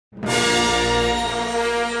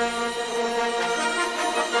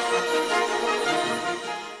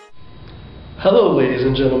Hello, ladies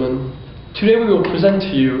and gentlemen. Today we will present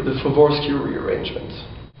to you the Favorskii Rearrangement.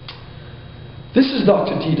 This is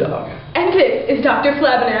Dr. D-Dog. And this is Dr.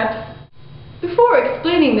 Flabbernapp. Before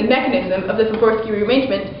explaining the mechanism of the Favorskii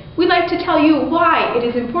Rearrangement, we'd like to tell you why it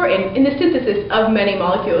is important in the synthesis of many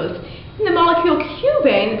molecules. In the molecule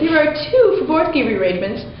cubane, there are two Favorskii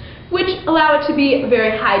rearrangements which allow it to be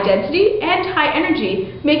very high density and high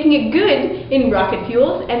energy, making it good in rocket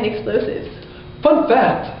fuels and explosives. Fun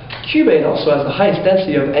fact, cubane also has the highest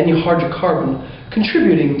density of any hydrocarbon,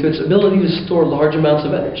 contributing to its ability to store large amounts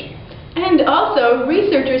of energy. And also,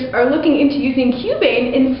 researchers are looking into using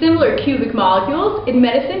cubane in similar cubic molecules in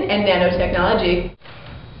medicine and nanotechnology.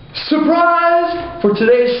 Surprise! For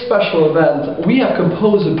today's special event, we have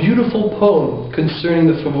composed a beautiful poem concerning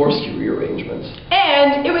the Favorskii Rearrangement.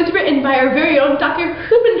 And it was written by our very own Dr.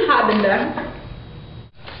 Hubenhabener.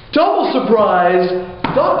 Double surprise!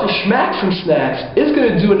 Dr. Schmacks and Snacks is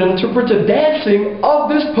going to do an interpretive dancing of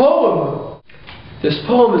this poem. This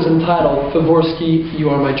poem is entitled Favorskii, You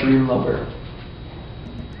Are My Dream Lover.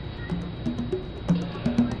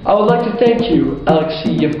 I would like to thank you,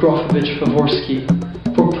 Alexei Yevgrafovich Favorskii,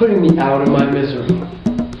 for putting me out of my misery.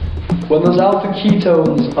 When those alpha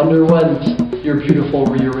ketones underwent your beautiful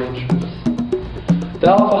rearrangement, the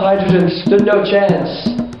alpha hydrogen stood no chance,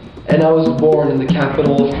 and I was born in the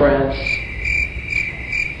capital of France.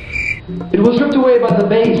 It was ripped away by the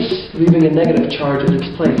base, leaving a negative charge in its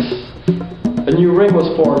place. A new ring was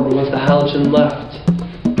formed once the halogen left,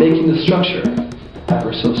 making the structure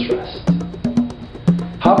ever so stressed.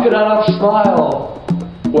 How could I not smile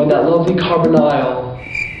when that lovely carbonyl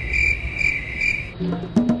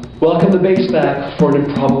welcomed the base back for an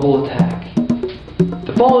improbable attack?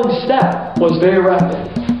 The following step was very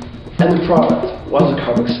rapid, and the product was a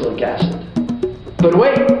carboxylic acid. But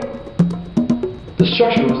wait! The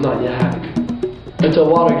structure was not yet happy, until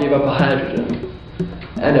water gave up a hydrogen,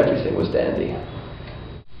 and everything was dandy.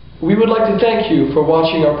 We would like to thank you for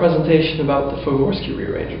watching our presentation about the Favorskii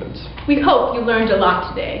Rearrangement. We hope you learned a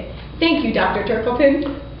lot today. Thank you, Dr. Turklepin.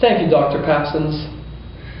 Thank you, Dr. Papsons.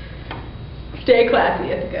 Stay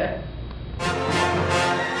classy, Ithaca.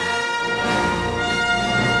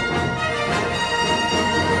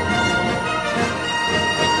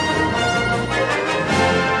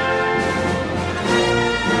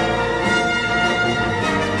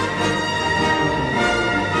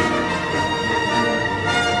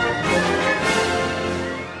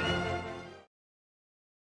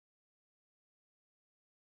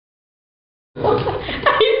 I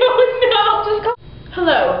don't know. Just go.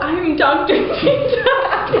 Hello, I'm Dr.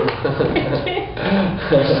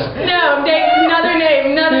 No, Dave,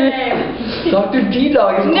 another name. Dr.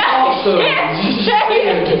 D-Dog is awesome. I can't say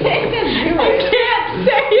it. I can't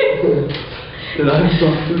say it. And I'm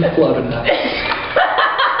Dr. Flabbernapp.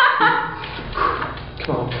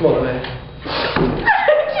 Come on, man. I'm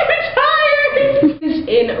too tired.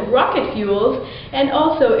 In rocket fuels and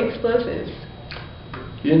also explosives.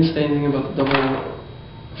 You didn't say anything about the double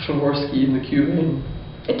Favorskii in the cubane.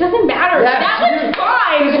 It doesn't matter. Yeah, that was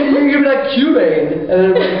fine. You're giving that cubane,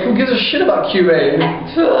 and then who gives a shit about cubane?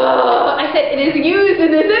 I said it is used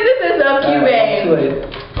in the synthesis of cubane. Too late.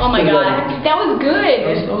 Oh my god, that was good.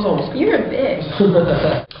 That was almost good. You're a bitch.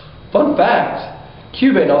 Fun fact,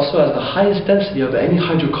 cubane also has the highest density of any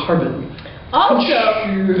hydrocarbon. Also,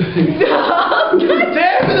 Damn it, that was good.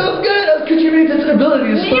 That was contributing to its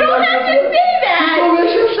ability to you don't have to say that. You told me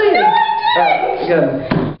I should say it. Again.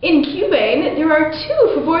 In cubane, there are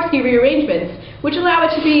two Favorskii rearrangements, which allow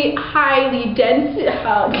it to be highly dense.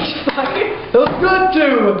 That was good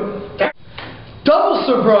too. Double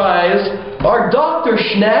surprise! Our Dr.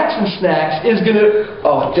 Schnacks and Snacks is gonna.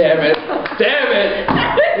 Oh damn it! Damn it!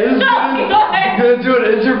 Is gonna do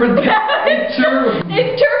an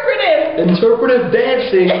interpretive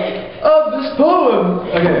dancing of this poem.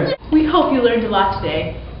 Okay. We hope you learned a lot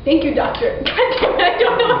today. Thank you, Doctor. God damn it, I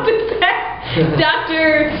don't know what to say.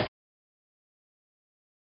 Doctor.